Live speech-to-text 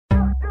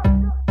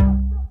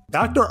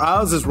Dr.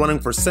 Oz is running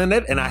for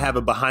Senate, and I have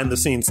a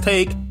behind-the-scenes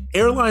take.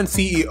 Airline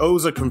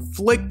CEOs are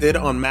conflicted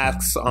on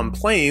masks on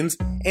planes,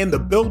 and the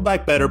Build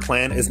Back Better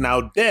plan is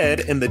now dead,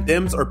 and the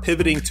Dems are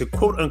pivoting to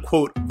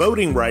quote-unquote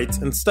voting rights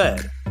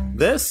instead.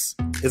 This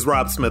is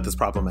Rob Smith is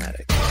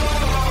Problematic.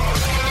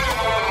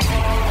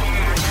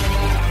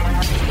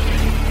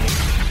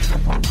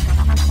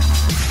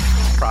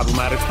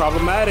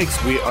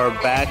 Problematics. We are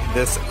back.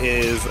 This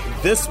is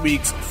this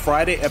week's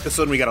Friday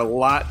episode. We got a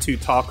lot to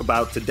talk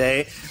about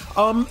today.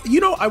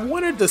 I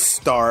wanted to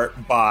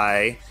start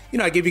by,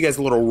 I gave you guys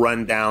a little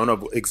rundown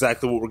of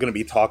exactly what we're going to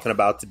be talking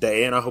about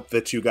today, and I hope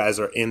that you guys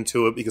are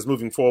into it because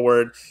moving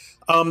forward,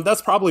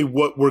 that's probably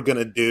what we're going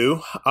to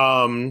do.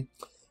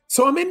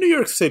 So I'm in New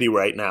York City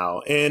right now,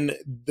 and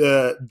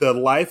the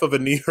life of a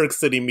New York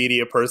City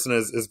media person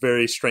is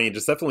very strange.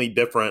 It's definitely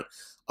different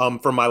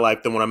from my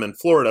life than when I'm in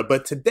Florida.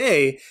 But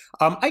today,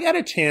 I got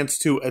a chance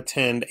to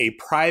attend a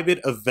private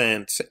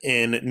event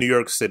in New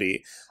York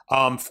City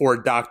for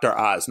Dr.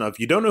 Oz. Now, if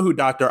you don't know who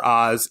Dr.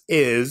 Oz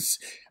is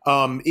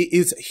a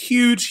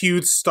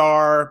huge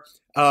star,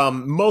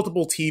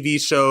 multiple TV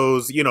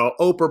shows,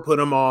 Oprah put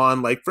him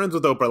on, like Friends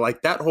with Oprah,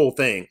 like that whole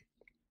thing.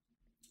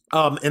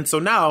 And so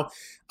now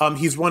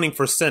he's running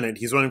for Senate.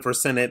 He's running for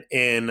Senate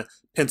in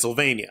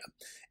Pennsylvania.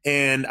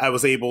 And I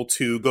was able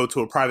to go to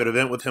a private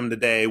event with him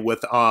today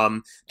with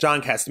John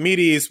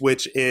Catsimatidis,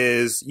 which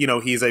is,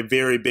 he's a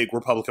very big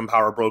Republican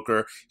power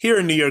broker here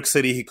in New York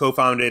City. He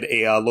co-founded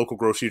a local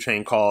grocery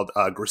chain called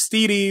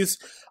Gristedes.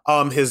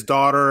 His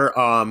daughter,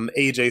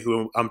 AJ,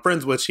 who I'm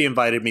friends with, she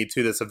invited me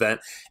to this event.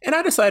 And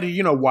I decided,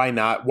 why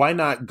not? Why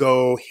not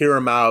go hear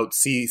him out,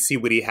 see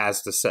what he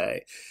has to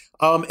say?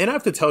 And I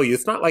have to tell you,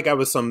 it's not like I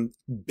was some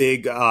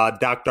big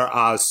Dr.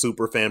 Oz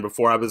super fan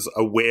before. I was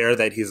aware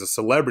that he's a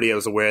celebrity. I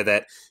was aware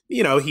that,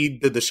 he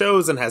did the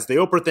shows and has the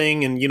Oprah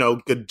thing and,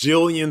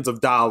 gajillions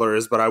of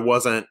dollars, but I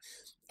wasn't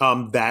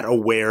that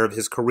aware of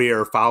his career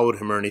or followed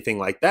him or anything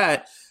like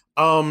that.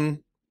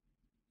 And,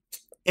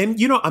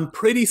 I'm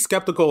pretty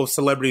skeptical of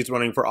celebrities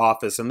running for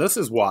office, and this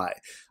is why.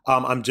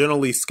 I'm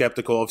generally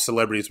skeptical of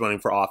celebrities running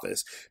for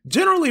office.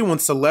 Generally, when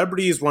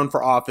celebrities run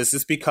for office,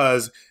 it's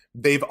because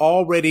they've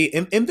already,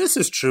 and this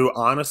is true,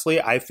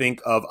 honestly, I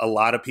think of a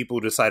lot of people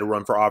who decide to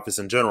run for office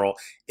in general.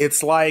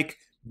 It's like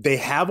they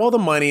have all the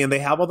money and they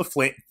have all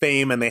the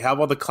fame and they have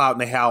all the clout and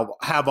they have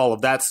all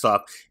of that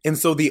stuff. And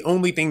so the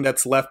only thing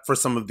that's left for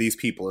some of these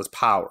people is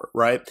power,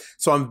 right?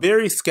 So I'm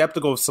very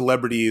skeptical of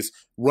celebrities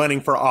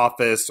running for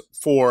office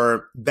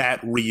for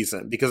that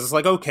reason, because it's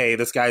like, okay,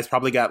 this guy's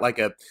probably got like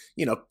a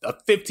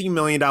 $15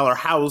 million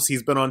house.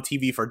 He's been on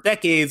TV for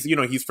decades.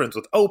 He's friends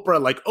with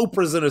Oprah, like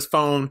Oprah's in his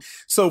phone.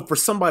 So for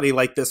somebody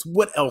like this,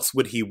 what else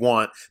would he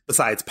want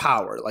besides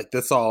power? Like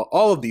that's all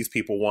of these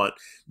people want.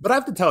 But I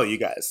have to tell you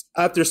guys,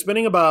 after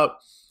spending about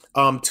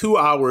 2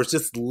 hours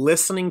just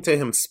listening to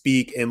him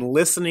speak and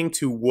listening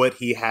to what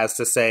he has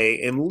to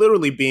say and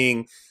literally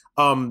being,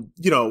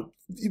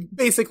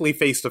 basically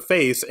face to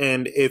face.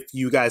 And if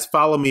you guys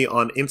follow me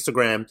on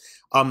Instagram,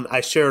 I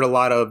shared a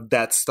lot of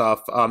that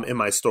stuff in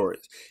my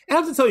stories. And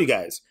I have to tell you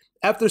guys,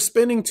 after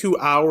spending 2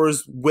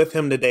 hours with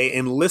him today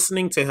and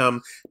listening to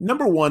him,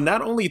 number one,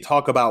 not only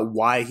talk about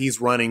why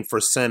he's running for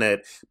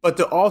Senate, but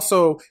to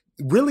also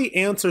really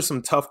answer some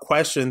tough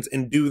questions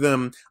and do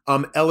them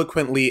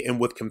eloquently and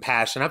with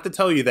compassion. I have to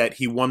tell you that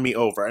he won me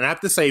over. And I have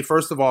to say,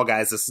 first of all,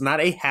 guys, this is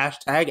not a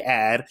hashtag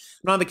ad. I'm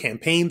not on the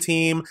campaign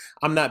team.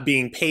 I'm not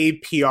being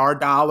paid PR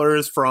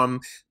dollars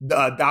from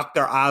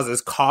Dr.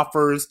 Oz's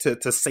coffers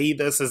to say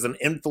this as an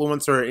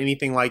influencer or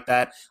anything like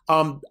that.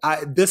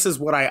 This is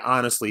what I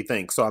honestly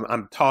think. So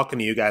I'm talking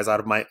to you guys out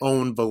of my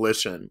own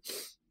volition.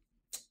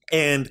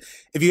 And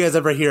if you guys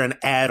ever hear an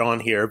ad on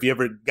here, if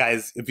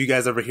you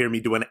guys ever hear me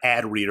do an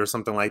ad read or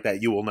something like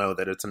that, you will know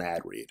that it's an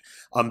ad read.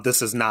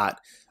 This is not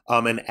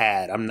an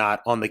ad. I'm not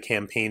on the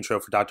campaign trail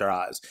for Dr.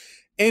 Oz.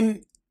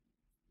 And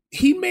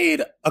he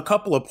made a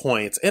couple of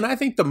points. And I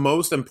think the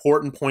most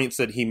important points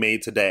that he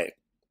made today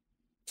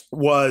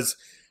was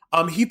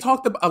he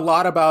talked a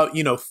lot about,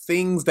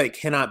 things that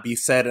cannot be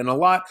said and a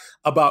lot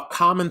about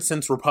common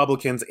sense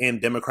Republicans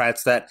and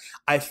Democrats that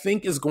I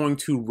think is going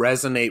to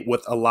resonate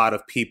with a lot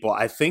of people.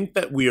 I think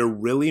that we are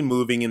really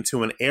moving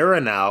into an era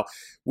now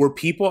where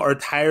people are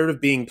tired of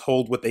being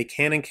told what they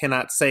can and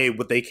cannot say,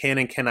 what they can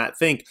and cannot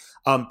think.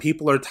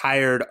 People are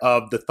tired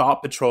of the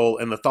thought patrol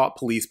and the thought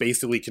police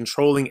basically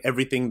controlling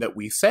everything that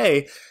we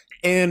say.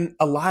 And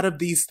a lot of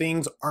these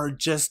things are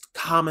just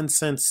common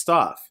sense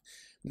stuff.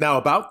 Now,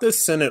 about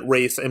this Senate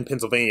race in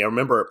Pennsylvania,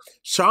 remember,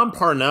 Sean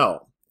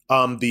Parnell,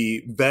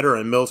 the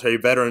military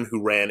veteran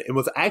who ran, and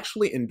was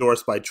actually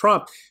endorsed by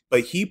Trump, but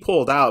he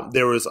pulled out.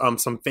 There was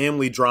some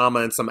family drama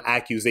and some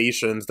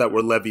accusations that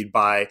were levied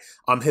by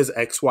his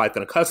ex-wife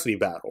in a custody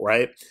battle,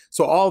 right?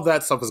 So all of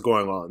that stuff is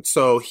going on.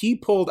 So he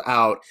pulled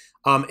out,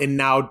 and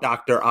now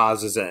Dr.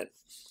 Oz is in.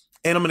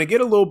 And I'm going to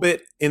get a little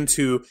bit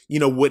into,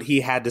 what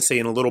he had to say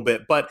in a little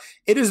bit, but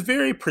it is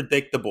very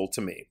predictable to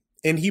me.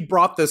 And he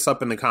brought this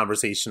up in the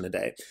conversation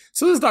today.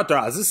 So this is Dr.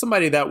 Oz. This is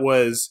somebody that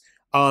was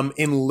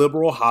in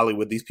liberal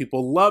Hollywood. These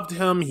people loved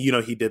him.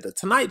 He did the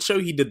Tonight Show.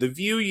 He did The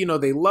View.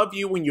 They love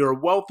you when you're a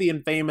wealthy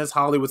and famous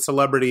Hollywood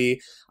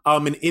celebrity.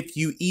 And if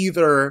you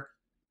either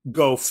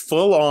go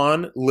full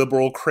on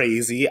liberal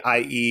crazy,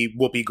 i.e.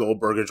 Whoopi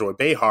Goldberg or Joy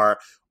Behar,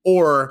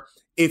 or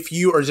if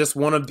you are just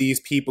one of these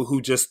people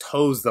who just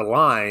toes the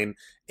line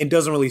and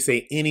doesn't really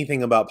say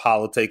anything about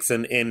politics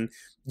and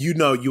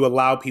you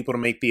allow people to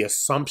make the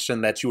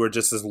assumption that you are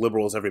just as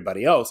liberal as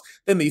everybody else,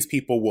 then these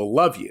people will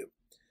love you.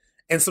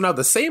 And so now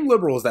the same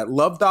liberals that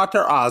loved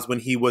Dr. Oz when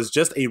he was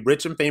just a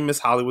rich and famous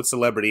Hollywood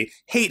celebrity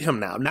hate him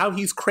now. Now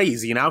he's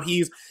crazy. Now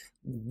he's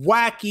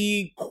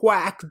wacky,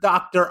 quack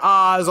Dr.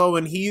 Oz. Oh,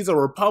 and he's a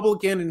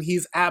Republican and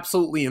he's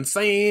absolutely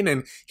insane.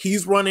 And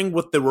he's running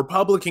with the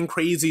Republican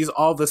crazies,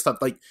 all this stuff.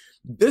 Like,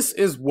 this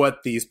is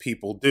what these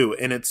people do.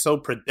 And it's so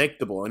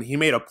predictable. And he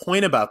made a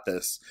point about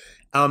this.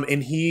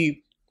 And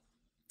he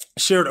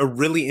shared a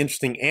really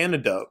interesting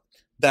anecdote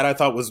that I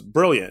thought was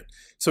brilliant.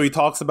 So he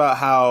talks about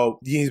how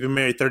he's been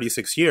married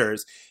 36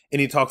 years, and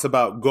he talks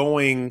about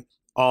going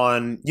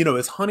on,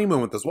 his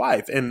honeymoon with his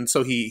wife. And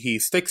so he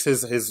sticks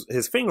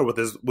his finger with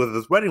his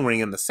wedding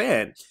ring in the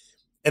sand,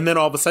 and then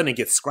all of a sudden it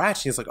gets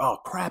scratched. He's like, oh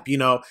crap,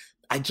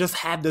 I just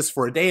had this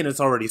for a day and it's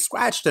already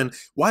scratched. And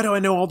why do I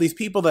know all these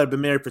people that have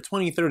been married for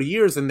 20, 30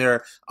 years and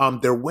their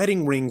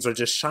wedding rings are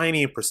just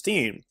shiny and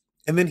pristine?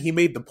 And then he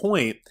made the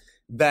point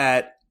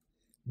that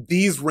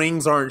these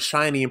rings aren't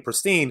shiny and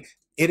pristine.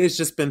 It has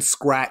just been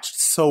scratched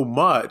so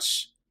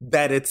much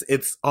that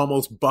it's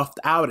almost buffed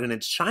out and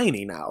it's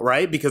shiny now,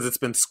 right? Because it's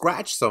been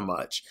scratched so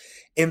much.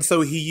 And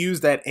so he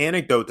used that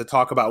anecdote to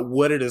talk about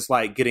what it is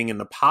like getting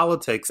into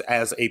politics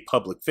as a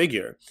public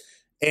figure.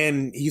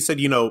 And he said,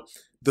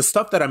 the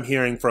stuff that I'm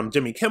hearing from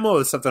Jimmy Kimmel,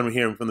 the stuff that I'm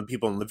hearing from the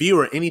people in The View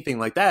or anything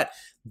like that,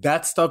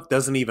 that stuff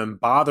doesn't even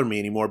bother me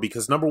anymore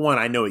because number one,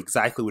 I know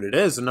exactly what it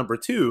is. And number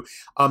two,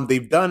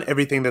 they've done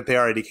everything that they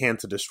already can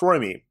to destroy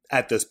me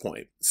at this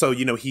point. So,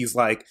 he's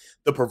like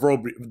the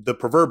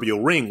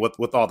proverbial ring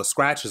with all the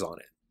scratches on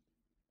it.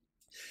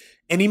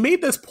 And he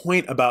made this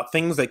point about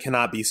things that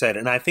cannot be said.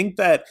 And I think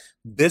that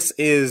this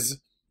is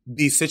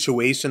the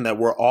situation that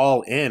we're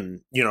all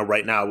in,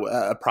 right now,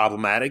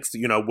 problematics,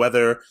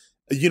 whether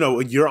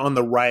you're on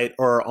the right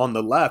or on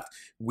the left,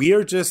 we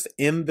are just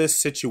in this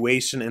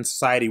situation in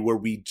society where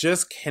we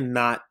just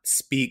cannot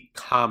speak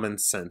common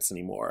sense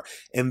anymore.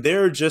 And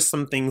there are just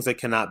some things that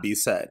cannot be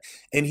said.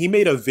 And he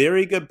made a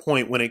very good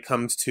point when it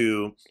comes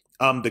to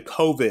the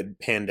COVID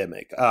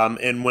pandemic.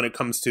 And when it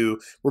comes to,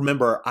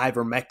 remember,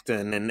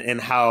 ivermectin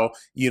and how,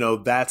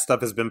 that stuff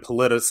has been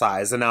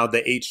politicized. And now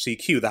the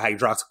HCQ, the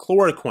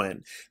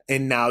hydroxychloroquine,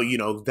 and now,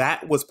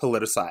 that was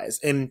politicized.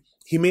 And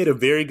he made a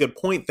very good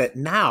point that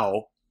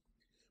now,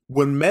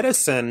 when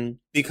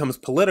medicine becomes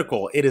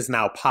political, it is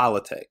now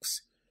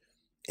politics.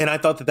 And I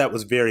thought that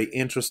was very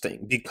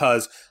interesting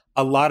because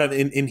a lot of,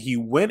 and he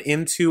went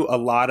into a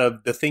lot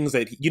of the things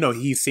that,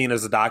 he's seen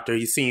as a doctor,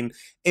 he's seen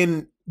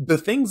in the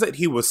things that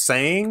he was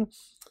saying.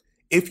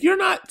 If you're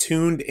not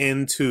tuned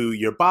into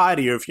your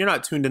body, or if you're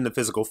not tuned into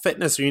physical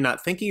fitness, or you're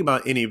not thinking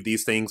about any of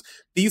these things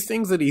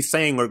that he's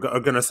saying are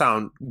going to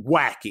sound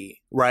wacky,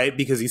 right?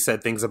 Because he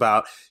said things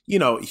about,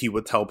 he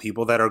would tell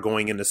people that are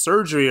going into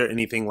surgery or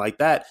anything like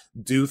that,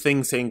 do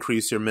things to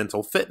increase your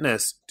mental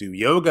fitness, do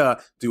yoga,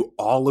 do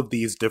all of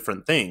these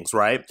different things,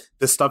 right?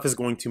 This stuff is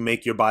going to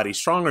make your body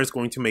stronger. It's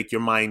going to make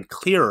your mind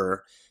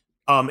clearer.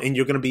 And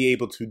you're going to be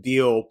able to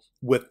deal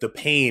with the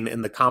pain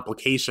and the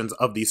complications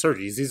of these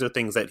surgeries. These are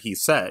things that he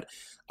said.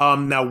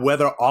 Now,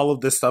 whether all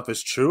of this stuff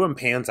is true and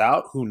pans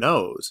out, who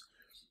knows?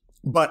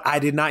 But I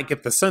did not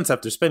get the sense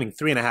after spending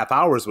 3.5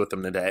 hours with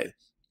him today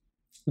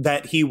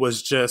that he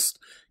was just,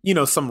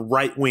 some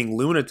right-wing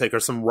lunatic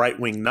or some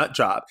right-wing nut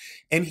job.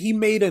 And he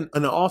made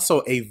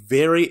also a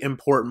very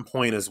important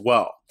point as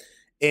well.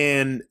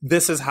 And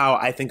this is how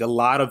I think a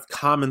lot of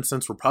common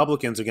sense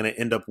Republicans are going to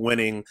end up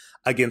winning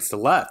against the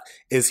left,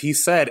 is he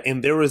said,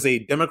 and there was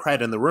a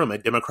Democrat in the room, a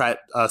Democrat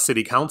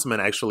city councilman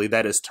actually,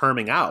 that is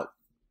terming out.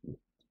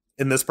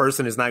 And this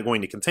person is not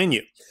going to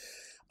continue.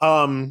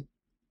 And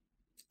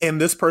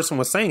this person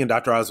was saying, and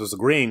Dr. Oz was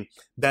agreeing,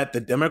 that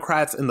the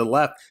Democrats and the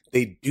left,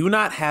 they do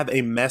not have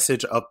a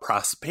message of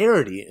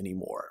prosperity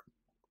anymore.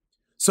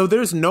 So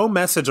there's no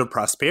message of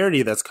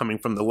prosperity that's coming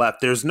from the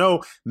left. There's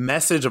no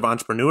message of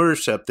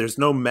entrepreneurship. There's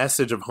no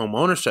message of home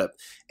ownership.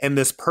 And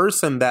this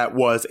person that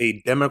was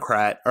a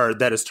Democrat, or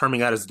that is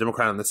terming out as a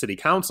Democrat on the city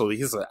council,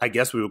 I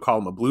guess we would call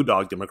him a blue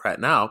dog Democrat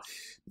now.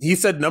 He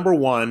said, number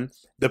one,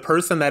 the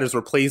person that is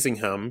replacing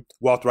him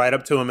walked right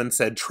up to him and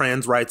said,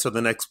 trans rights are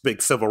the next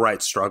big civil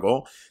rights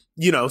struggle.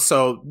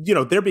 So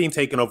they're being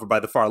taken over by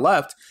the far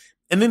left.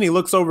 And then he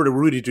looks over to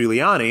Rudy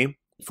Giuliani,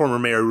 former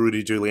Mayor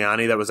Rudy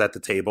Giuliani, that was at the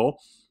table.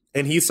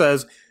 And he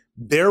says,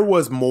 there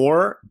was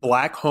more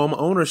Black home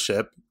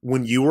ownership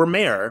when you were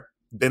mayor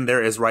than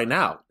there is right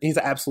now. He's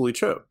absolutely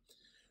true.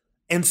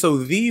 And so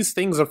these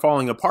things are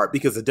falling apart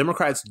because the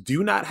Democrats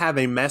do not have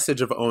a message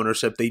of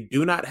ownership. They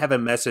do not have a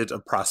message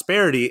of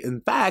prosperity.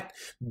 In fact,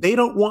 they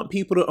don't want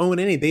people to own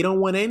any. They don't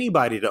want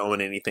anybody to own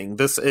anything.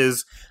 This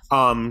is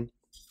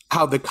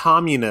how the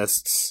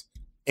communists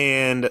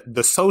and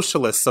the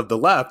socialists of the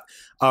left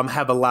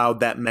have allowed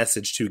that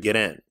message to get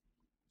in.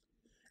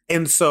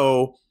 And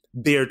so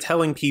they're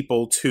telling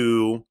people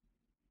to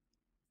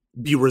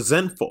be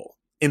resentful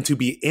and to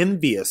be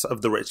envious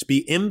of the rich,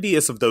 be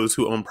envious of those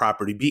who own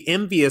property, be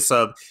envious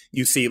of,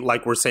 you see,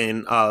 like we're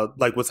saying,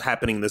 like what's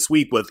happening this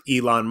week with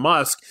Elon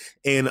Musk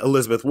and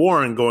Elizabeth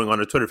Warren going on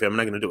a Twitter feed. I'm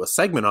not going to do a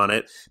segment on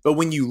it, but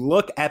when you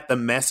look at the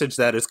message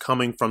that is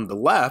coming from the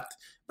left,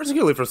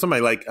 particularly for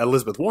somebody like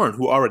Elizabeth Warren,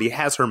 who already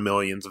has her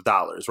millions of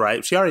dollars,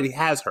 right? She already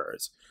has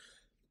hers.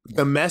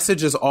 The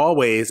message is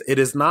always, it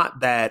is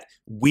not that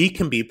we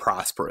can be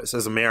prosperous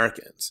as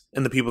Americans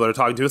and the people that are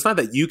talking to. It's not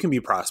that you can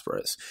be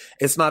prosperous.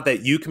 It's not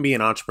that you can be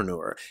an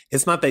entrepreneur.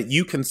 It's not that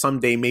you can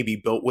someday maybe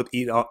build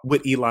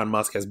what Elon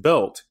Musk has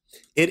built.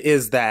 It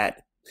is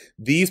that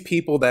these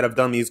people that have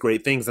done these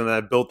great things and that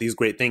have built these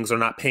great things are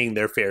not paying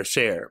their fair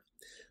share.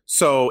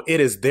 So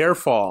it is their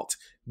fault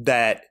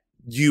that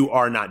you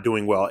are not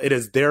doing well. It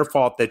is their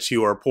fault that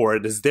you are poor.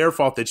 It is their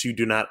fault that you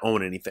do not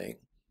own anything.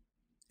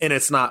 And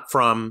it's not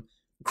from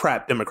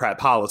crap Democrat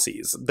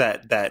policies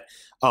that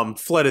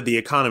flooded the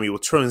economy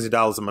with trillions of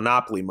dollars of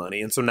monopoly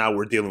money. And so now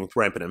we're dealing with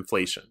rampant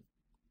inflation.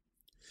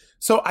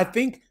 So I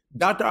think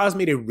Dr. Oz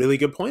made a really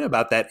good point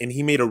about that. And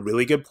he made a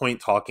really good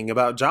point talking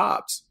about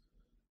jobs.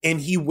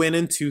 And he went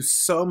into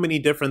so many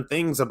different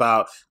things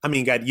about, I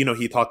mean, God, you know,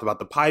 he talked about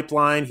the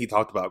pipeline. He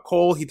talked about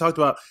coal. He talked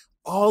about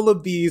all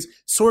of these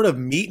sort of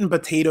meat and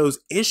potatoes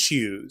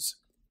issues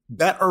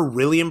that are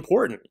really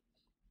important.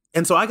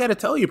 And so I got to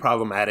tell you,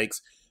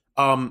 Problematics,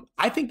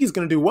 I think he's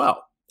going to do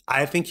well.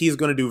 I think he's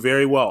going to do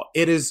very well.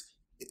 It is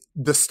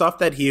the stuff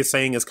that he is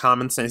saying is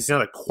common sense. He's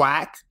not a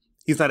quack.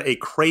 He's not a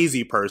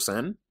crazy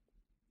person.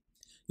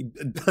 He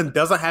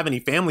doesn't have any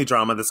family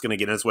drama that's going to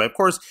get in his way. Of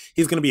course,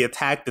 he's going to be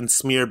attacked and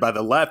smeared by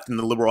the left and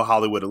the liberal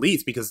Hollywood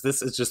elites because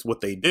this is just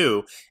what they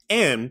do.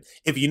 And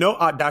if you know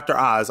Dr.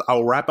 Oz,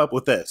 I'll wrap up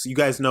with this. You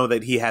guys know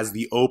that he has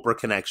the Oprah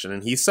connection,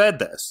 and he said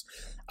this.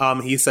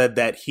 He said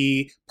that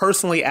he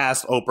personally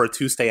asked Oprah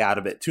to stay out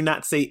of it, to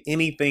not say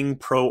anything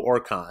pro or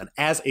con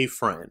as a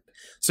friend.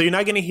 So you're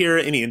not going to hear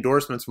any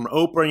endorsements from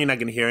Oprah. You're not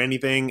going to hear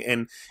anything.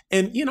 And,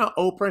 you know,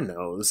 Oprah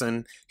knows,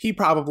 and he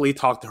probably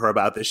talked to her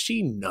about this.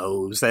 She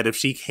knows that if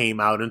she came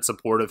out in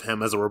support of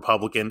him as a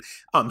Republican,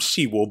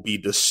 she will be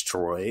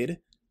destroyed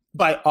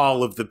by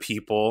all of the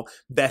people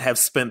that have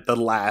spent the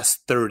last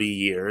 30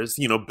 years,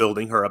 you know,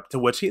 building her up to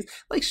what she is.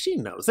 Like, she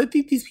knows that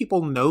these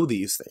people know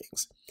these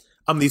things.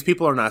 These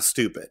people are not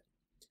stupid.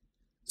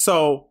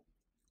 So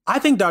I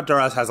think Dr.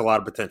 Oz has a lot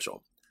of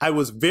potential. I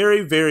was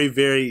very, very,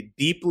 very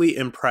deeply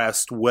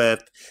impressed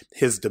with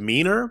his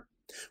demeanor,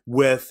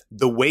 with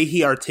the way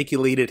he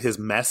articulated his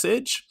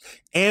message,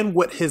 and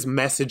what his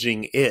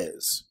messaging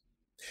is.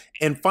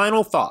 And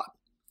final thought,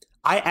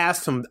 I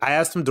asked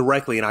him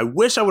directly, and I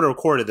wish I would have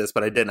recorded this,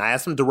 but I didn't. I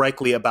asked him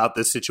directly about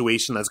this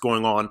situation that's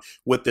going on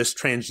with this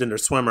transgender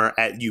swimmer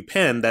at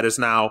UPenn that is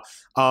now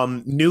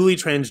newly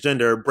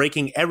transgender,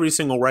 breaking every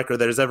single record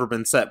that has ever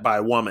been set by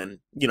a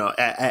woman, you know,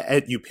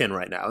 at UPenn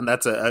right now. And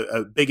that's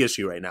a big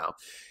issue right now.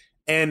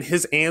 And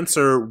his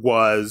answer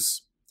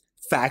was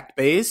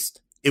fact-based.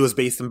 It was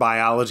based in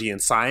biology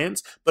and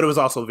science, but it was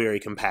also very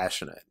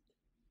compassionate.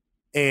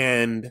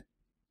 And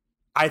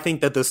I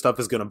think that this stuff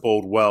is going to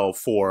bode well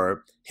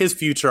for his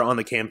future on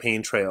the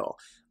campaign trail.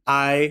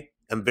 I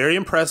am very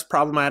impressed,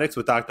 Problematics,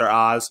 with Dr.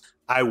 Oz.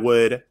 I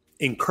would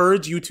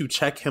encourage you to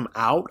check him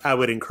out. I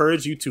would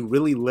encourage you to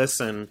really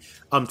listen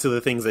to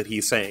the things that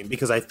he's saying,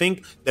 because I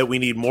think that we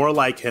need more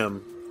like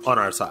him on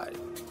our side.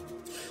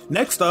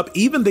 Next up,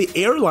 even the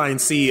airline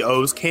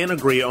CEOs can't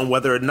agree on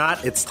whether or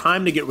not it's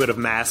time to get rid of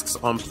masks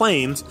on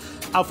planes.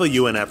 I'll fill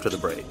you in after the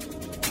break.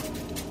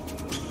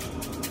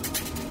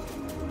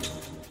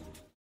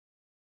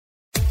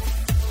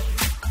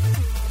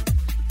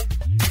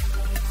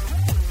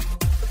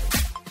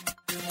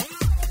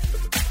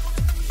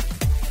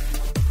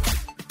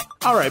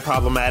 All right,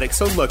 Problematic.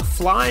 So look,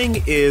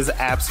 flying is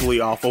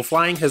absolutely awful.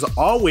 Flying has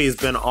always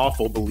been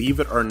awful,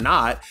 believe it or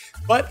not,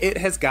 but it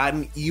has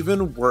gotten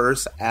even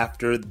worse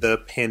after the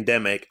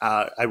pandemic.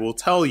 I will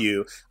tell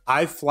you,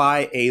 I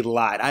fly a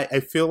lot.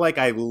 I feel like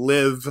I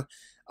live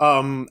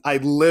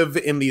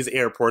in these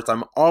airports.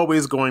 I'm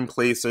always going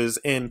places.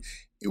 And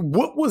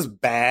what was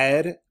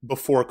bad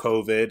before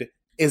COVID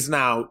is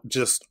now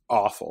just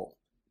awful.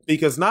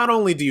 Because not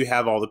only do you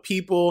have all the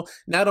people,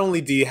 not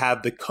only do you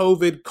have the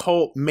COVID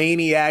cult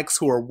maniacs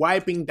who are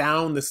wiping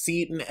down the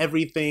seat and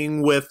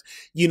everything with,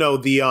 you know,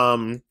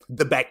 the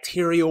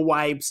bacterial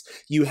wipes.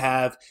 You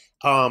have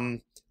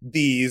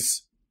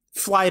these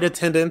flight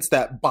attendants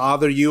that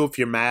bother you if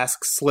your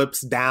mask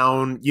slips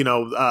down, you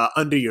know,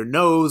 under your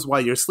nose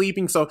while you're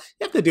sleeping. So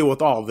you have to deal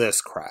with all this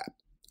crap.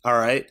 All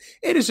right.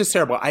 It is just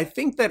terrible. I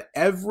think that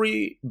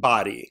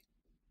everybody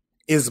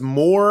is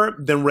more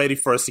than ready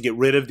for us to get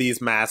rid of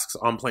these masks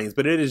on planes,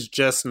 but it is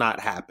just not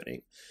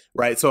happening.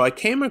 right? So I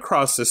came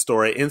across this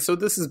story, and so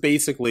this is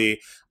basically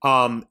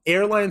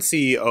airline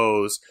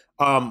CEOs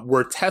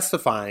were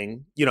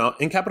testifying,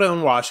 in Capitol Hill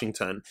in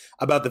Washington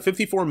about the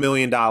 $54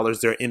 million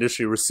their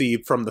industry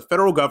received from the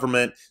federal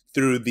government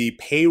through the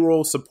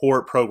payroll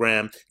support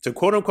program to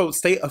quote unquote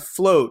stay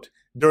afloat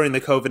during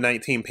the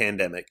COVID-19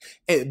 pandemic.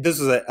 This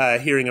was a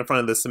hearing in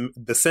front of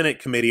the Senate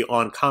Committee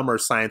on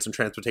Commerce, Science, and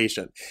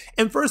Transportation.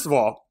 And first of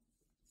all,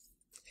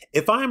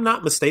 if I'm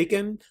not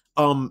mistaken,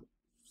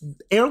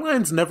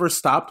 airlines never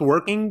stopped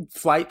working.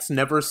 Flights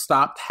never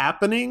stopped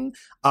happening.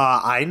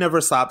 I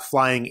never stopped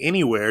flying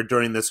anywhere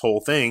during this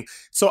whole thing.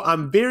 So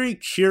I'm very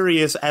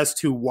curious as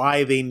to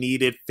why they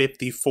needed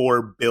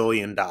 $54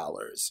 billion.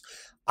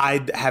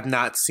 I have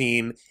not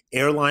seen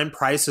airline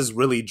prices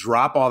really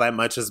drop all that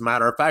much. As a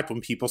matter of fact,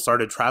 when people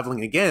started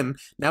traveling again,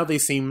 now they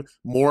seem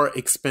more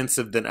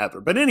expensive than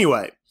ever. But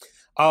anyway,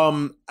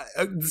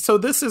 so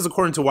this is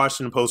according to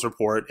Washington Post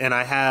report, and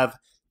I have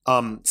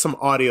some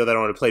audio that I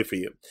want to play for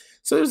you.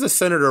 So there's a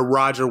Senator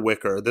Roger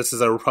Wicker. This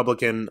is a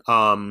Republican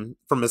from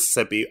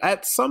Mississippi.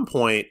 At some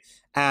point,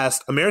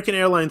 asked American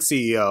Airlines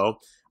CEO,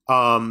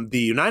 the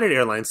United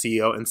Airlines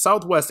CEO, and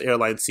Southwest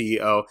Airlines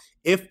CEO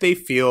if they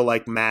feel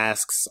like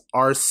masks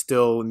are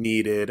still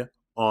needed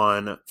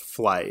on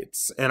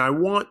flights. And I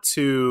want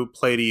to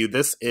play to you.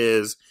 This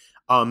is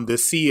the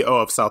CEO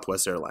of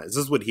Southwest Airlines.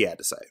 This is what he had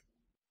to say.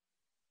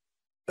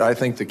 I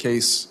think the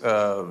case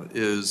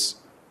is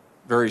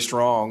very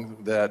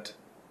strong that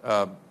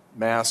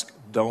masks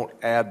don't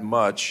add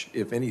much,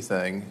 if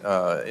anything,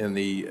 in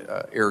the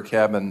air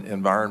cabin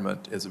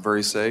environment. It's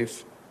very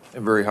safe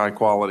and very high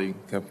quality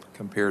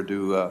compared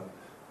to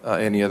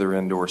any other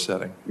indoor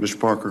setting. Mr.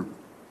 Parker.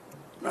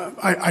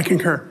 I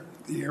concur.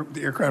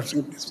 The aircraft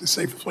is the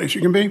safest place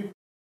you can be.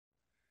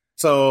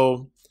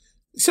 So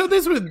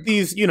these were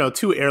these,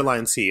 two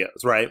airline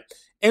CEOs, right?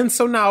 And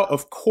so now,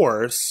 of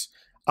course,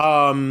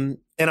 and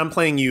I'm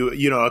playing you,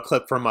 a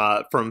clip from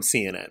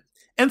CNN.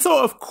 And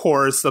so, of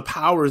course, the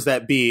powers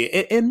that be,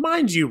 and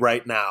mind you,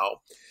 right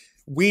now,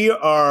 we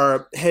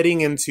are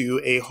heading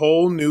into a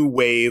whole new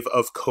wave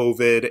of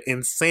COVID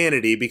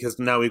insanity because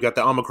now we've got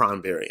the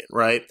Omicron variant,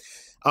 right?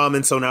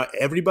 And so now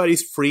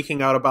everybody's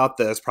freaking out about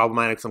this.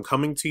 Problematics. I'm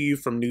coming to you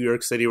from New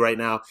York City right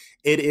now.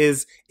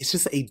 It's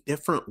just a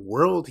different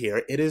world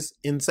here. It is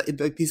insane.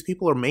 Like, these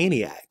people are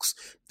maniacs.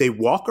 They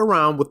walk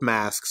around with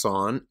masks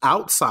on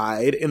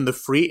outside in the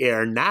free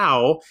air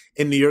now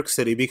in New York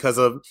City because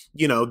of,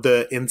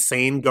 the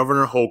insane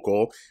Governor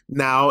Hochul.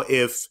 Now,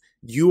 if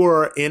you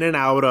are in and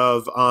out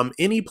of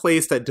any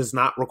place that does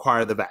not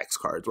require the vax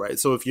cards, right?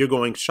 So if you're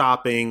going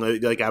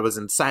shopping, like I was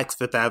in Saks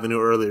Fifth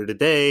Avenue earlier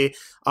today,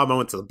 I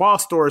went to the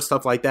Boss store,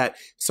 stuff like that.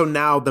 So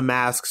now the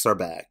masks are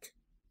back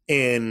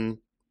in,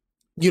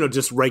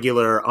 just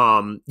regular,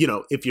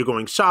 if you're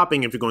going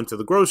shopping, if you're going to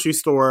the grocery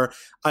store,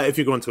 if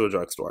you're going to a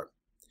drugstore.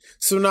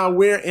 So now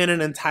we're in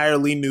an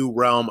entirely new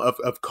realm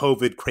of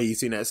COVID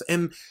craziness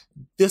and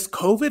this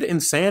COVID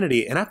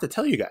insanity. And I have to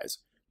tell you guys,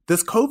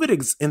 this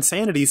COVID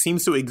insanity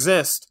seems to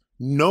exist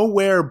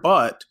nowhere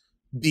but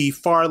the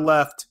far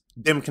left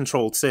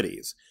Dem-controlled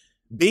cities.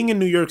 Being in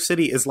New York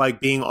City is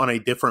like being on a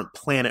different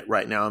planet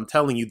right now. I'm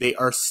telling you, they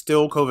are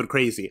still COVID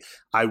crazy.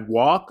 I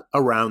walk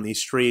around these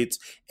streets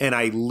and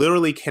I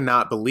literally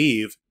cannot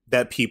believe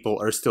that people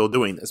are still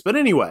doing this. But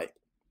anyway,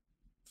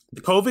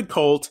 the COVID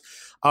cult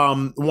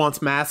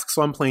wants masks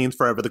on planes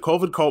forever. The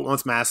COVID cult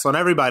wants masks on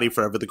everybody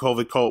forever. The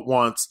COVID cult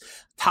wants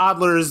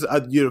toddlers,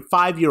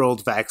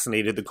 5-year-olds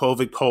vaccinated. The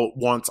COVID cult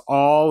wants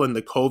all, and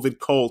the COVID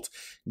cult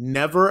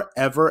never,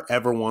 ever,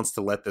 ever wants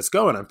to let this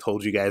go. And I've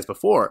told you guys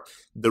before,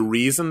 the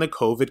reason the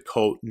COVID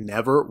cult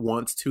never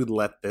wants to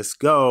let this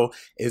go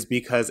is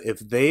because if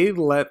they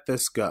let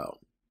this go,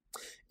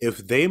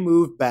 if they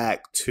go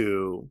back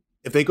to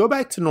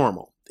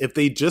normal, if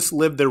they just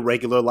live their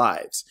regular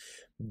lives,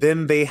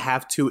 then they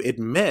have to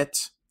admit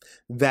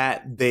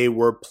that they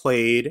were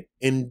played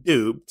and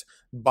duped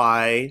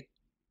by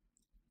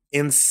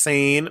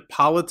insane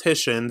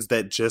politicians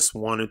that just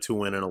wanted to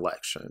win an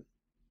election.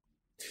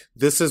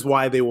 This is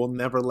why they will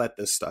never let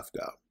this stuff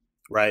go,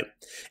 right?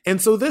 And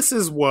so this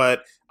is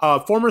what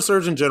former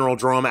Surgeon General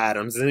Jerome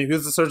Adams, and he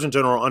was the Surgeon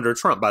General under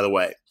Trump, by the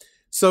way.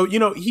 So,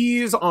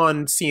 he's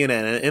on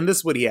CNN, and this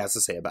is what he has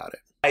to say about it.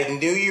 I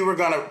knew you were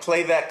going to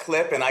play that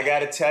clip, and I got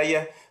to tell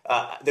you,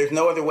 there's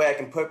no other way I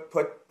can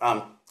put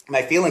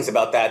my feelings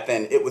about that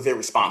than it was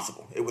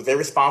irresponsible. It was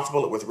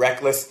irresponsible. It was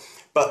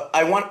reckless. But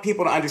I want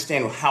people to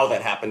understand how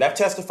that happened. I've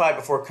testified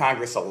before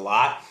Congress a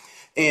lot,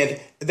 and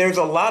there's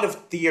a lot of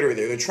theater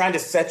there. They're trying to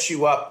set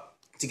you up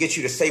to get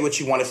you to say what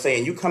you want to say,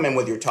 and you come in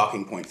with your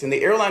talking points. And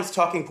the airline's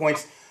talking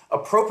points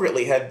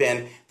appropriately have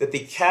been that the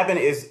cabin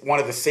is one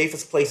of the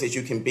safest places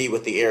you can be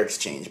with the air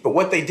exchange. But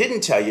what they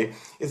didn't tell you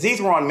is these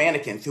were on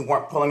mannequins who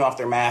weren't pulling off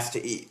their masks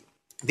to eat.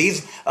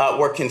 These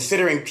were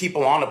considering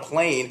people on a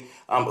plane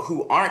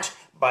who aren't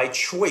by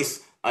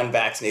choice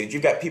unvaccinated.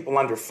 You've got people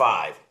under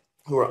 5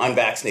 who are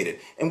unvaccinated.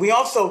 And we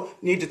also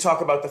need to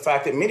talk about the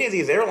fact that many of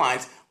these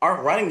airlines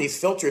aren't running these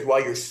filters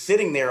while you're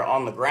sitting there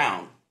on the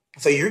ground.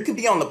 So you could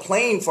be on the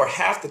plane for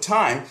half the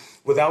time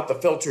without the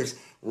filters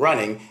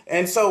running.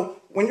 And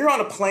so when you're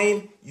on a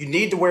plane, you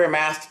need to wear a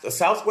mask. The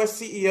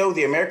Southwest CEO,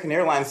 the American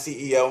Airlines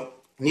CEO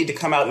need to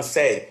come out and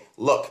say,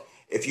 look,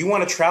 if you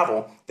want to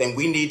travel, then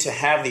we need to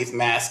have these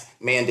mask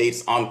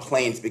mandates on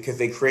planes because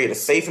they create a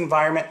safe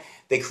environment.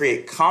 They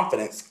create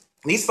confidence.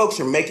 These folks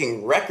are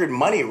making record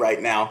money right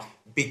now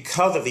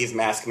because of these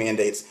mask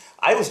mandates.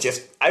 I was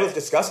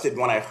disgusted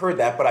when I heard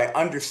that, but I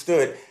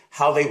understood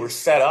how they were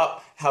set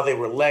up, how they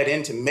were led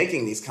into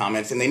making these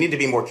comments, and they need to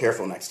be more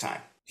careful next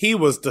time. He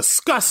was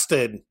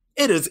disgusted.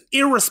 It is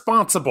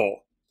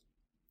irresponsible.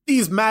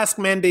 These mask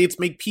mandates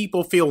make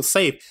people feel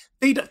safe.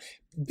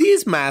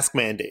 These mask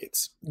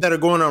mandates that are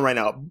going on right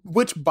now,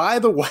 which, by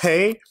the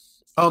way,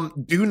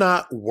 do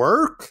not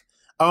work.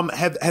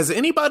 Has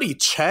anybody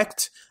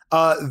checked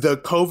the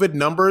COVID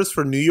numbers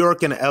for New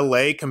York and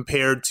LA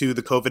compared to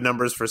the COVID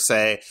numbers for,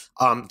 say,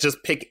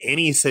 just pick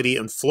any city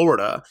in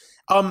Florida?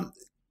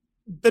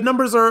 The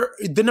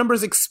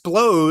numbers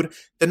explode.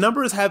 The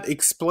numbers have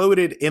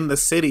exploded in the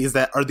cities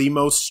that are the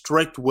most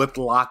strict with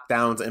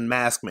lockdowns and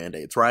mask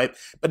mandates, right?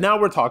 But now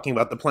we're talking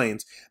about the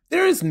planes.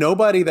 There is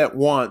nobody that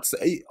wants,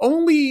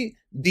 only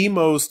the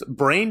most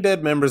brain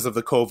dead members of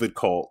the COVID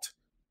cult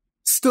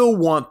still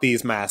want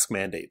these mask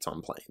mandates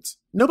on planes.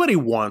 Nobody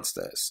wants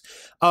this.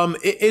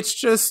 It's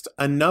just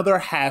another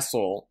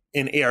hassle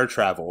in air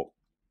travel,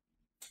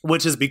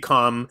 which has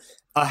become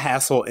a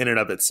hassle in and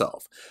of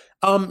itself.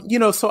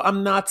 So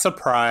I'm not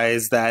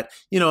surprised that,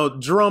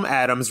 Jerome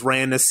Adams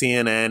ran to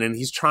CNN and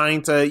he's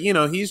trying to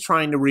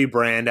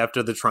rebrand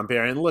after the Trump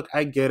era. And look,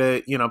 I get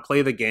it,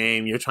 play the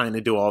game. You're trying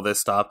to do all this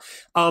stuff.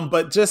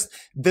 But just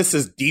this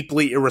is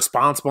deeply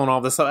irresponsible and all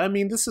this stuff. I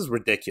mean, this is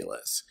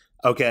ridiculous.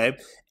 Okay.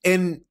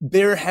 And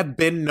there have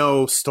been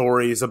no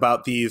stories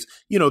about these,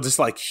 just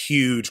like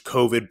huge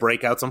COVID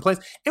breakouts on planes.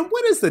 And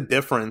what is the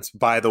difference,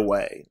 by the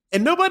way?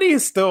 And nobody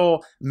has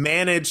still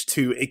managed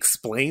to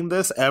explain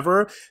this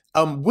ever.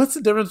 What's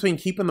the difference between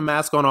keeping the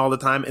mask on all the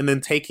time and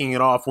then taking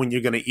it off when you're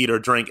going to eat or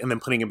drink and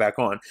then putting it back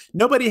on?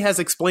 Nobody has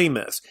explained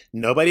this.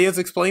 Nobody has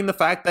explained the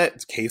fact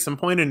that, case in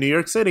point, in New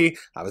York City,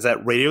 I was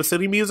at Radio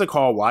City Music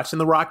Hall watching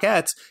the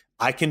Rockettes.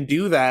 I can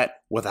do that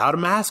without a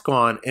mask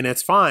on and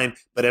it's fine.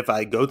 But if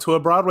I go to a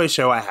Broadway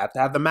show, I have to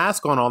have the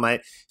mask on all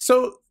night.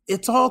 So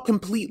it's all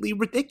completely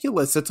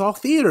ridiculous. It's all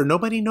theater.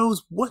 Nobody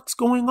knows what's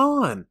going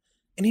on.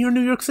 And here in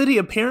New York City,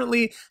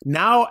 apparently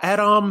now at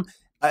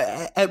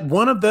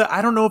one of the,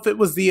 I don't know if it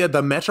was the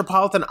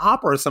Metropolitan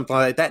Opera or something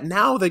like that,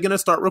 now they're going to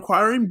start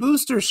requiring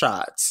booster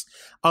shots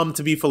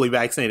to be fully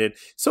vaccinated.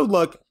 So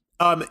look,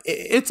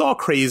 it's all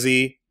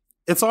crazy.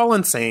 It's all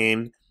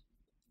insane.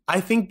 I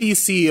think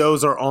these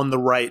CEOs are on the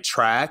right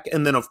track.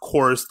 And then, of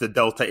course, the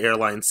Delta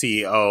Airline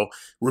CEO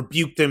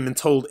rebuked them and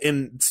told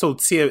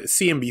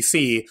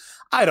CNBC,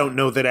 I don't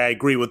know that I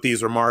agree with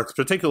these remarks,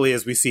 particularly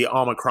as we see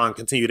Omicron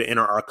continue to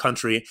enter our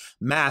country.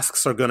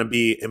 Masks are going to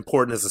be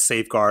important as a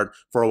safeguard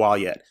for a while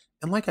yet.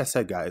 And like I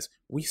said, guys,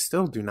 we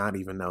still do not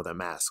even know that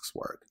masks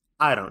work.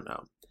 I don't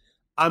know.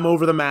 I'm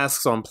over the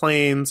masks on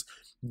planes.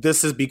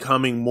 This is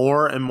becoming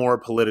more and more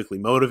politically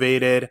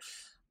motivated.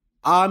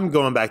 I'm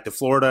going back to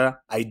Florida.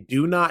 I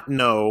do not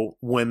know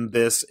when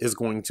this is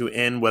going to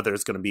end, whether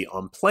it's going to be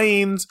on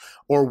planes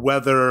or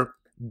whether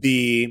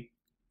the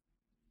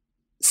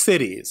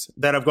cities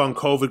that have gone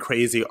COVID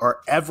crazy are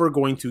ever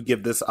going to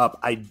give this up.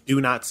 I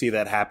do not see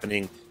that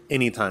happening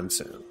anytime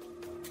soon.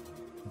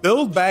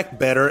 Build Back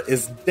Better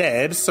is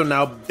dead, so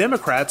now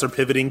Democrats are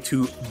pivoting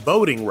to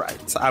voting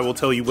rights. I will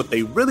tell you what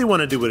they really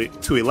want to do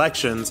to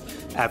elections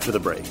after the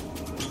break.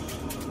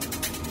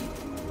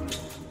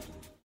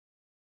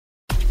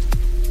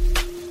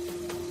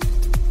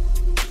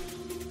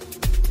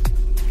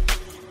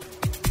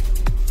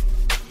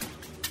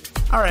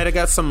 All right, I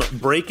got some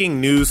breaking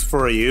news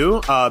for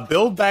you.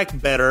 Build Back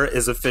Better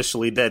is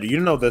officially dead. You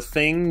know, the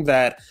thing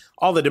that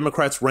all the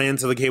Democrats ran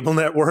to the cable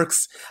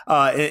networks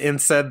and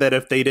said that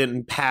if they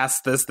didn't pass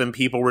this, then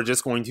people were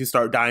just going to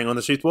start dying on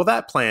the streets. Well,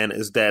 that plan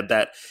is dead.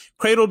 That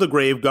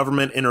cradle-to-grave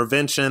government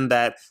intervention,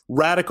 that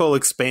radical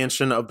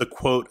expansion of the,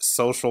 quote,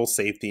 social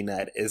safety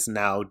net is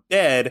now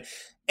dead.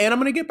 And I'm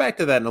going to get back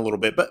to that in a little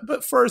bit.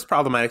 But first,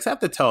 Problematics, I have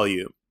to tell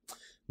you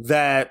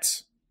that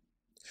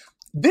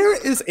there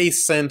is a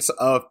sense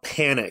of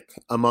panic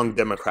among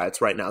Democrats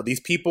right now.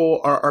 These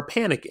people are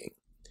panicking.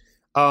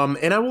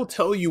 And I will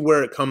tell you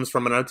where it comes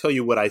from, and I'll tell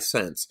you what I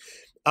sense.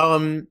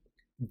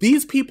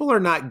 These people are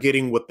not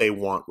getting what they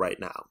want right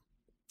now.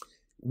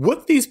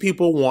 What these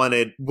people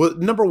wanted,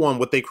 number one,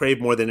 what they crave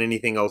more than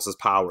anything else is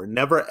power.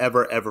 Never,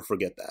 ever, ever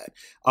forget that.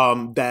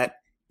 That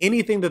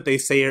anything that they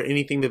say or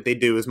anything that they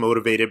do is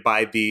motivated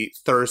by the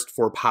thirst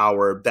for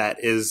power that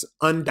is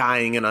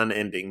undying and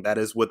unending. That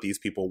is what these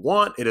people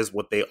want. It is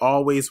what they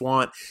always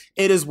want.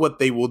 It is what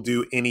they will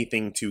do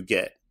anything to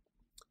get.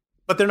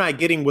 But they're not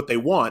getting what they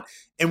want.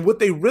 And what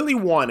they really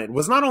wanted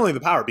was not only the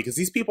power, because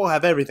these people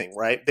have everything,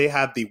 right? They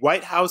have the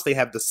White House, they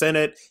have the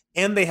Senate,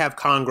 and they have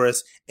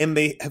Congress, and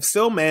they have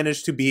still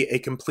managed to be a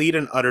complete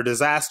and utter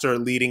disaster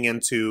leading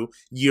into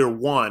year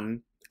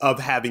one of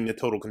having the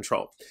total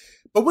control.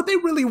 But what they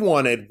really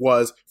wanted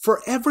was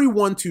for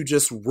everyone to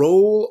just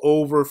roll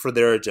over for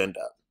their agenda.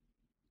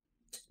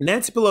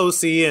 Nancy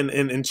Pelosi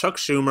and Chuck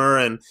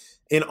Schumer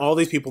and all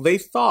these people, they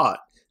thought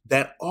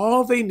that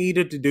all they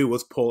needed to do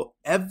was pull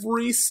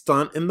every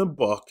stunt in the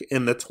book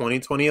in the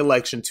 2020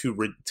 election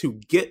to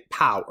get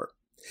power.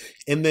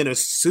 And then as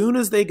soon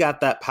as they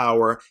got that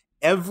power,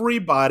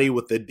 everybody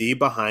with the D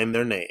behind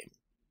their name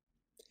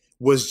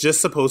was just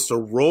supposed to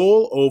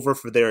roll over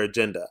for their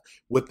agenda.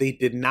 What they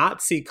did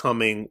not see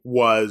coming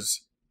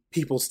was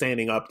people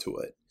standing up to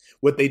it.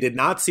 What they did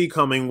not see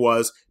coming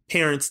was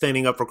parents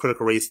standing up for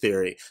critical race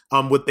theory,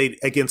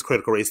 against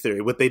critical race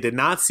theory. What they did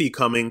not see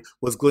coming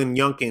was Glenn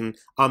Youngkin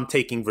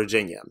taking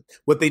Virginia.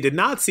 What they did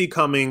not see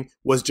coming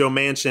was Joe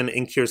Manchin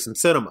and Kyrsten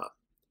Sinema,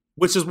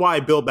 which is why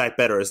Build Back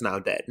Better is now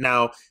dead.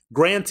 Now,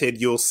 granted,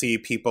 you'll see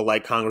people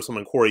like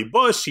Congresswoman Cori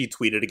Bush. She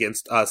tweeted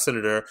against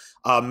Senator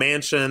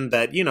Manchin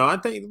that, I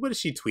think, what did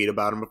she tweet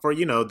about him before?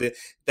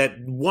 That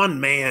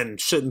one man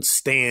shouldn't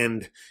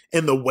stand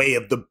in the way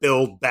of the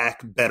Build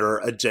Back Better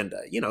agenda,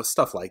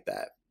 stuff like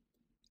that.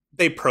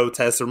 They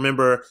protest.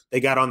 Remember, they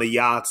got on the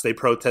yachts. They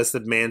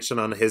protested Manchin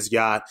on his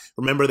yacht.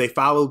 Remember, they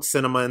followed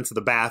Sinema into the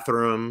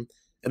bathroom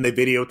and they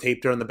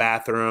videotaped her in the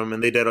bathroom.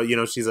 And they did,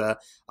 she's a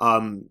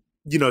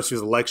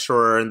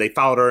lecturer, and they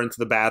followed her into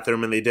the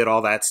bathroom and they did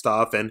all that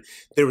stuff. And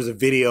there was a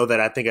video that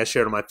I think I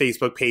shared on my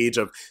Facebook page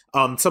of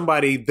a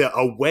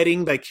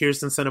wedding that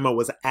Kyrsten Sinema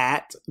was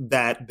at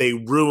that they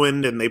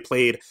ruined, and they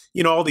played,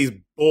 all these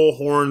bull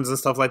horns and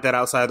stuff like that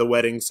outside of the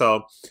wedding.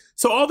 So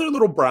all their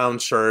little brown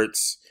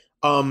shirts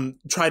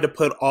tried to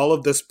put all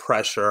of this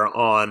pressure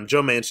on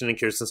Joe Manchin and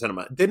Kyrsten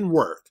Sinema. It didn't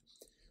work.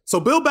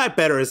 So Build Back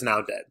Better is now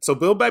dead. So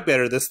Build Back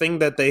Better, this thing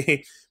that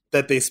they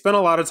spent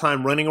a lot of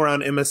time running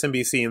around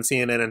MSNBC and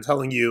CNN and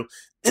telling you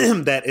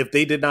that if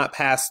they did not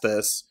pass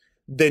this,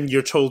 then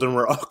your children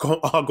were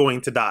all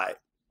going to die.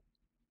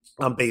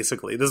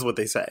 Basically, this is what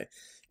they say.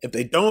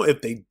 They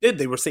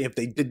were saying if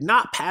they did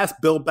not pass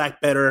Build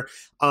Back Better,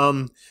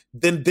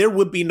 then there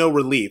would be no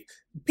relief.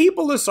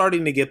 People are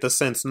starting to get the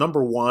sense,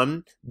 number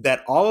one,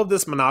 that all of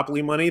this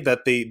monopoly money,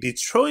 that the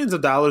trillions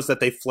of dollars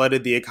that they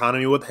flooded the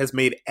economy with, has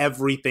made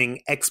everything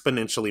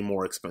exponentially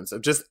more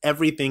expensive. Just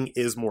everything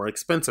is more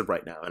expensive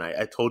right now. And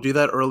I told you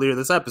that earlier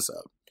this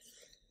episode.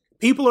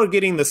 People are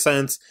getting the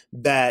sense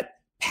that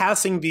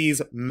passing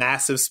these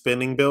massive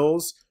spending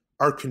bills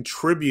are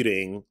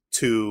contributing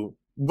to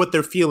what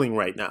they're feeling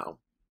right now,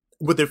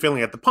 what they're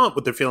feeling at the pump,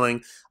 what they're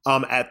feeling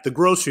at the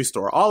grocery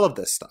store, all of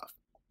this stuff.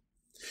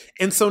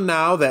 And so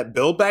now that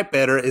Build Back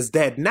Better is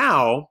dead,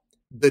 now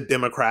the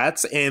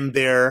Democrats and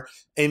their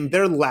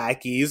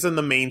lackeys and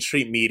the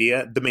mainstream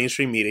media,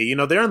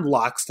 they're in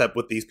lockstep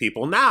with these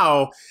people.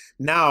 Now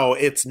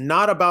it's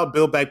not about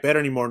Build Back Better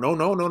anymore. No.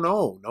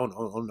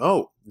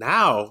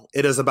 Now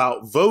it is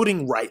about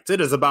voting rights. It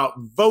is about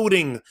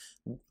voting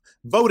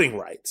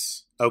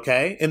rights.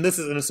 Okay. And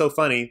it's so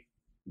funny.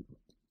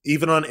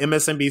 Even on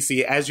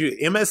MSNBC,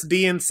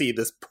 MSDNC,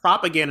 this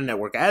propaganda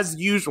network, as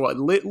usual,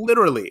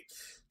 literally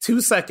 2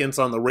 seconds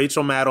on the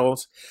Rachel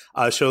Maddow's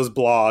show's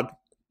blog,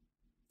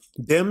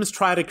 Dems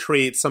try to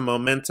create some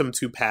momentum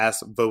to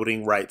pass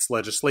voting rights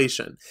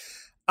legislation.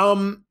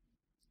 And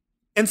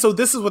so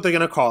this is what they're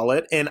going to call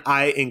it. And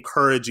I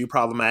encourage you,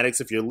 Problematics,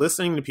 if you're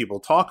listening to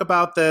people talk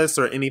about this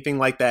or anything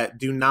like that,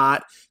 do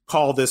not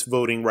call this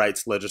voting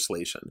rights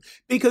legislation,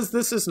 because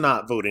this is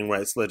not voting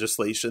rights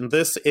legislation.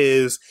 This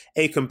is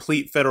a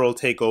complete federal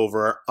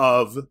takeover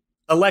of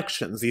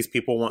elections. These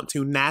people want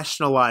to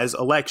nationalize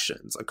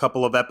elections. A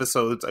couple of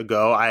episodes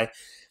ago,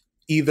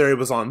 either it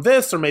was on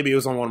this or maybe it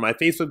was on one of my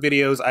Facebook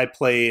videos, I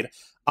played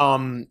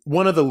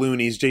one of the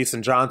loonies,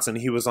 Jason Johnson.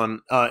 He was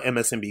on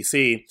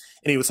MSNBC,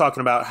 and he was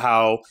talking about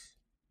how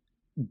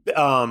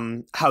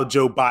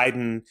Joe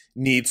Biden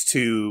needs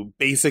to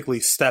basically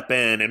step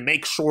in and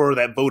make sure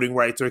that voting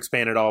rights are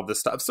expanded, all of this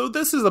stuff. So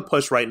this is a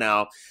push right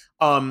now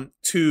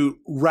to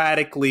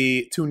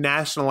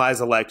nationalize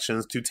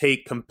elections, to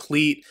take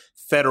complete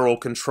federal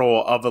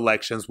control of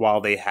elections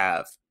while they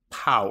have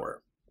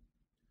power.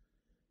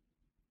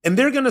 And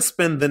they're going to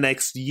spend the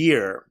next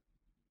year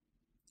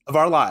of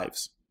our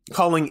lives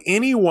calling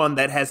anyone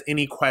that has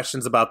any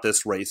questions about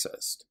this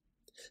racist,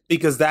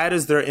 because that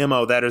is their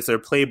MO, that is their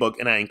playbook.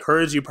 And I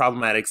encourage you,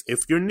 Problematics,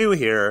 if you're new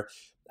here,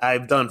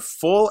 I've done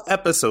full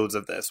episodes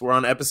of this. We're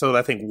on episode,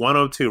 I think,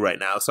 102 right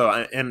now. So,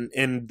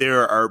 and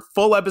there are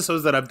full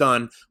episodes that I've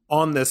done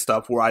on this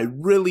stuff where I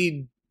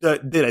really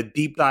did a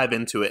deep dive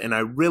into it, and I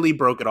really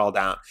broke it all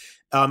down.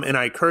 And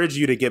I encourage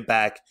you to get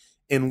back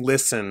and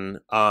listen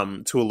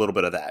to a little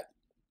bit of that.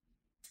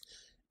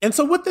 And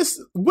so what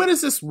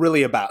is this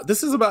really about?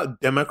 This is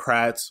about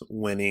Democrats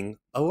winning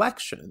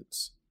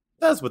elections.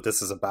 That's what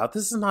this is about.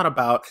 This is not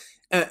about,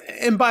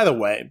 and by the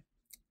way,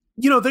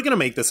 they're going to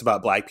make this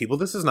about black people.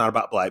 This is not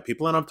about black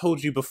people. And I've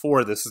told you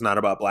before, this is not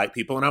about black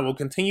people. And I will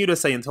continue to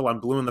say until I'm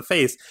blue in the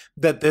face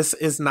that this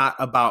is not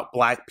about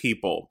black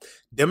people.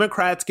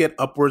 Democrats get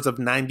upwards of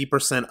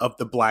 90% of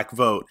the black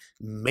vote.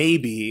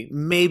 Maybe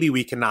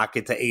we can knock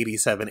it to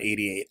 87,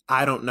 88.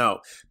 I don't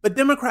know. But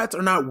Democrats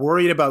are not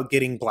worried about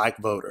getting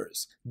black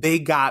voters. They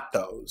got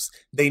those.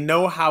 They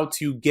know how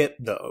to get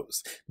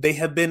those. They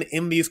have been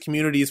in these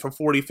communities for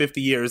 40,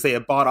 50 years. They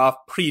have bought off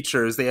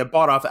preachers. They have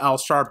bought off Al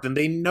Sharpton.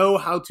 They know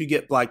how to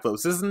get black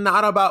votes. This is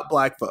not about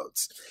black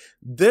votes.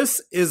 This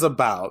is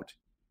about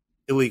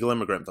illegal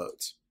immigrant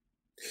votes.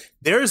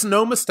 There is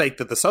no mistake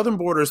that the southern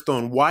border is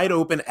thrown wide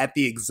open at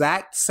the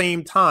exact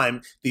same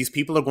time these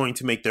people are going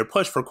to make their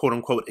push for quote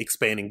unquote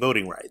expanding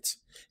voting rights.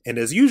 And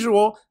as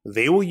usual,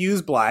 they will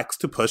use blacks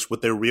to push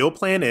what their real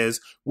plan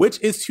is,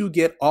 which is to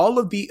get all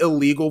of the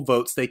illegal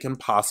votes they can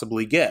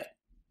possibly get.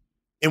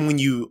 And when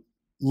you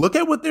look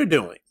at what they're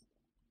doing,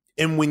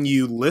 and when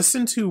you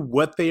listen to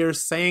what they are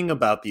saying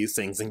about these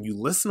things, and you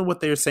listen to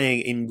what they're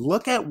saying, and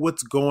look at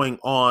what's going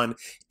on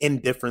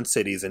in different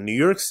cities, in New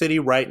York City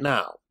right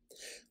now,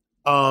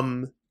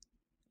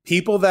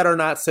 people that are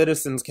not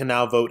citizens can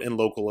now vote in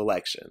local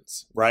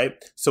elections, right?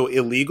 So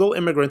illegal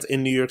immigrants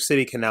in New York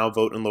City can now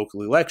vote in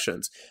local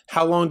elections.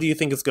 How long do you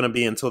think it's going to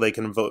be until they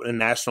can vote in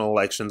national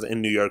elections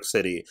in New York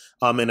City,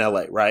 in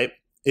LA, right?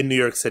 In New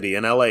York City,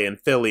 in LA, in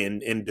Philly,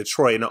 in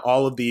Detroit, and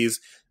all of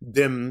these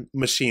Dem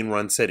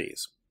machine-run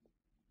cities.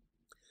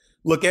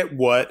 Look at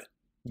what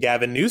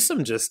Gavin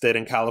Newsom just did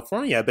in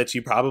California. I bet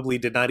you probably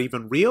did not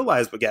even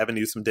realize what Gavin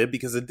Newsom did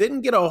because it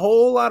didn't get a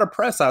whole lot of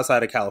press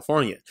outside of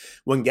California.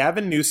 When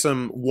Gavin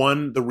Newsom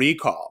won the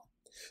recall,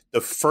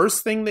 the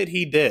first thing that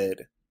he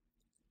did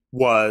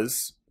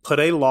was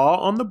put a law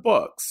on the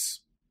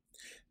books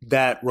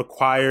that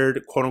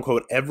required, quote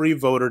unquote, every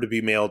voter to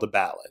be mailed a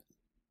ballot.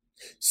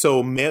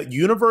 So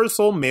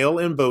universal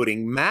mail-in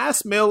voting,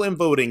 mass mail-in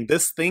voting,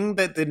 this thing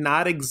that did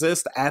not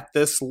exist at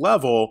this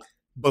level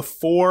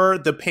before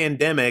the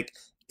pandemic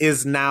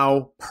is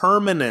now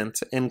permanent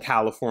in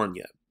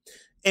California.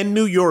 And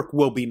New York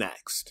will be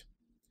next.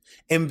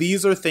 And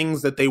these are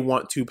things that they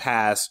want to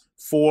pass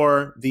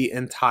for the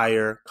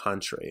entire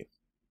country.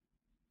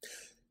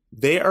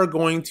 They are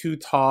going to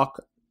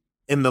talk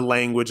in the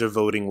language of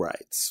voting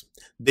rights.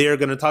 They are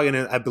going to talk in,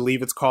 I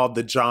believe it's called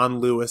the John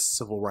Lewis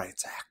Civil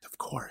Rights Act, of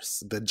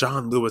course, the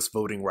John Lewis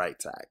Voting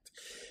Rights Act.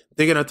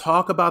 They're going to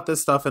talk about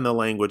this stuff in the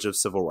language of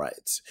civil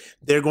rights.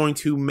 They're going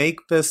to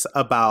make this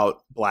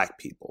about black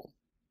people.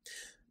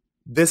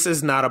 This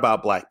is not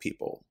about black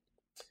people.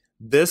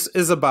 This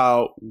is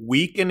about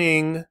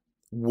weakening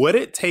what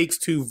it takes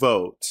to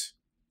vote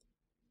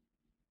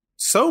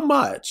so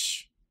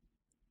much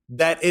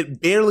that it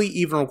barely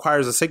even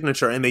requires a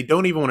signature, and they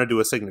don't even want to do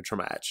a signature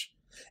match.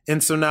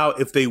 And so now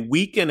if they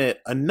weaken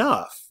it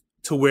enough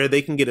to where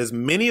they can get as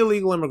many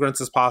illegal immigrants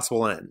as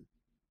possible in,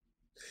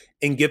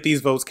 and get these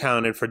votes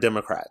counted for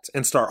Democrats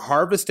and start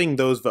harvesting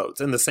those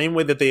votes in the same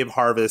way that they have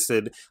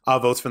harvested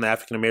votes from the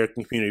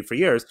African-American community for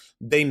years,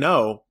 they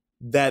know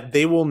that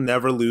they will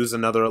never lose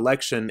another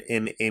election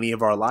in any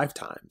of our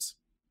lifetimes.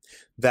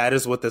 That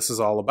is what this is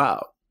all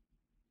about.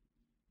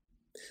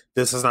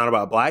 This is not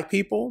about black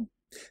people.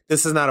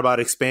 This is not about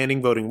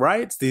expanding voting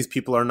rights. These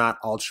people are not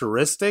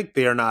altruistic.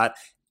 They are not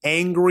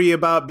angry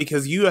about,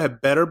 because you had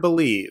better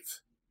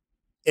believe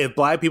if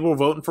black people were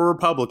voting for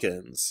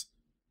Republicans,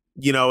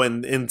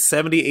 in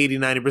 70, 80,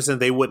 90%,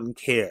 they wouldn't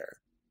care.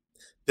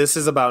 This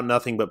is about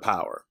nothing but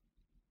power.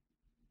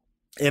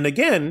 And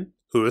again,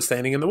 who is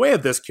standing in the way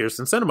of this?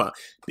 Kyrsten Sinema.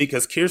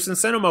 Because Kyrsten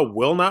Sinema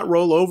will not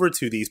roll over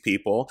to these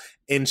people,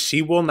 and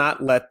she will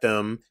not let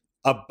them,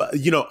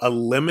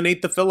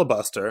 eliminate the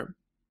filibuster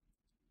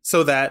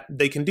so that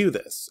they can do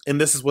this. And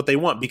this is what they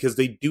want, because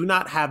they do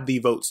not have the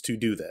votes to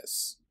do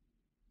this.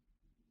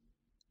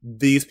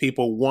 These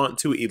people want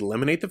to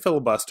eliminate the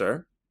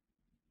filibuster,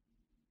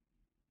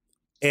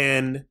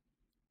 and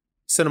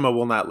Sinema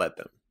will not let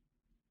them.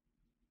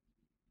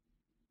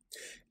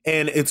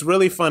 And it's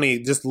really funny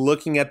just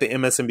looking at the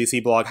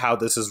MSNBC blog, how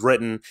this is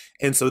written.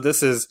 And so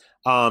this is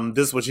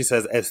what she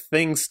says. As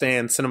things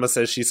stand, Sinema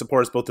says she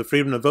supports both the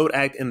Freedom to Vote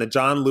Act and the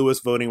John Lewis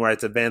Voting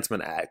Rights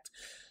Advancement Act.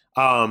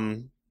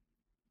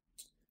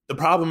 The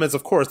problem is,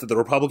 of course, that the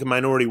Republican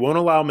minority won't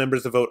allow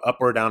members to vote up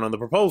or down on the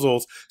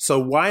proposals. So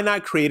why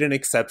not create an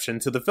exception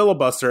to the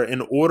filibuster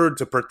in order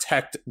to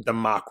protect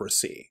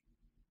democracy?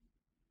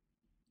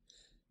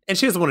 And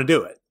she doesn't want to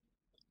do it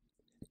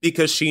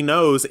because she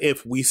knows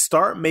if we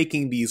start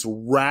making these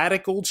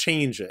radical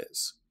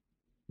changes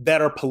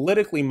that are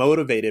politically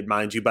motivated,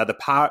 mind you, by the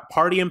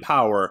party in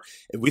power,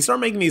 if we start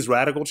making these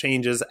radical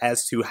changes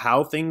as to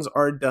how things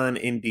are done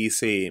in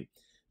DC,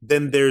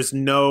 then there's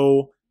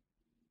no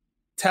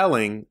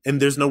telling and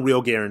there's no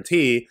real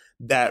guarantee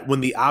that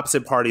when the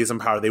opposite party is in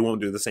power, they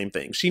won't do the same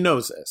thing. She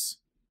knows this.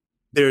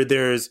 There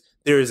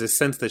is a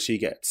sense that she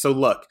gets. So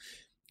look,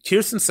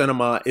 Kyrsten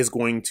Sinema is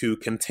going to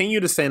continue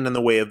to stand in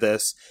the way of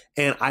this,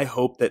 and I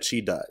hope that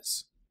she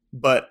does.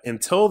 But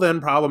until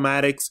then,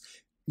 Problematics,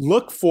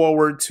 look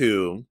forward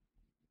to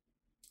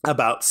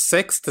about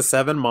 6 to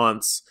 7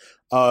 months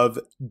of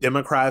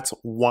Democrats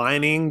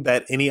whining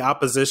that any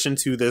opposition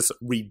to this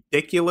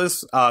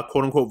ridiculous,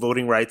 quote unquote,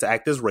 Voting Rights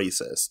Act is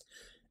racist,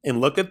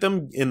 and look at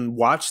them and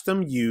watch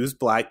them use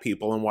Black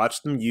people and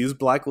watch them use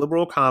Black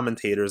liberal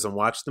commentators and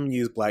watch them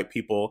use Black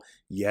people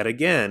yet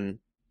again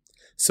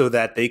so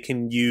that they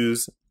can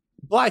use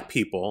Black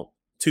people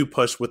to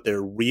push what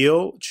their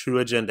real, true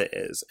agenda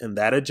is. And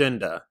that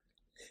agenda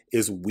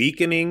is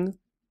weakening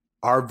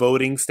our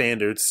voting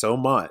standards so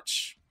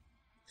much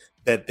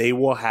that they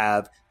will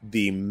have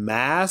the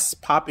mass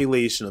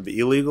population of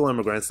illegal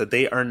immigrants that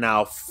they are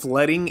now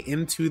flooding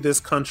into this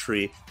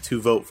country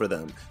to vote for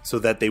them so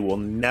that they will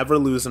never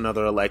lose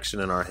another election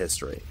in our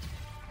history.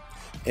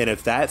 And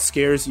if that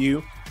scares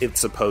you,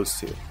 it's supposed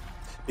to,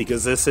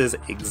 because this is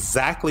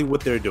exactly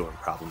what they're doing,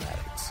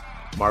 Problematics.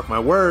 Mark my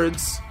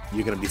words,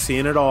 you're going to be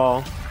seeing it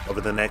all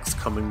over the next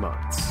coming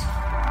months.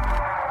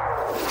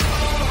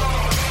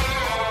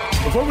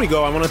 Before we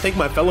go, I want to thank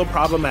my fellow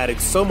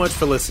Problematics so much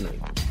for listening.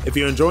 If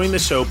you're enjoying the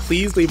show,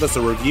 please leave us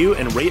a review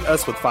and rate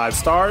us with 5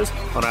 stars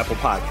on Apple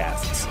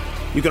Podcasts.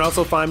 You can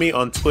also find me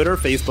on Twitter,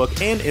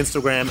 Facebook, and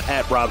Instagram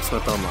at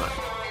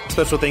RobSmithOnline.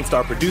 Special thanks to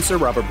our producer,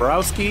 Robert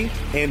Borowski,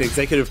 and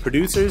executive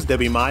producers,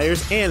 Debbie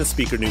Myers and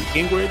Speaker Newt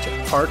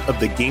Gingrich, part of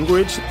the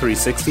Gingrich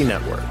 360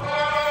 Network.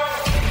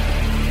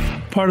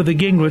 Part of the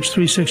Gingrich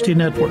 360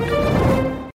 Network.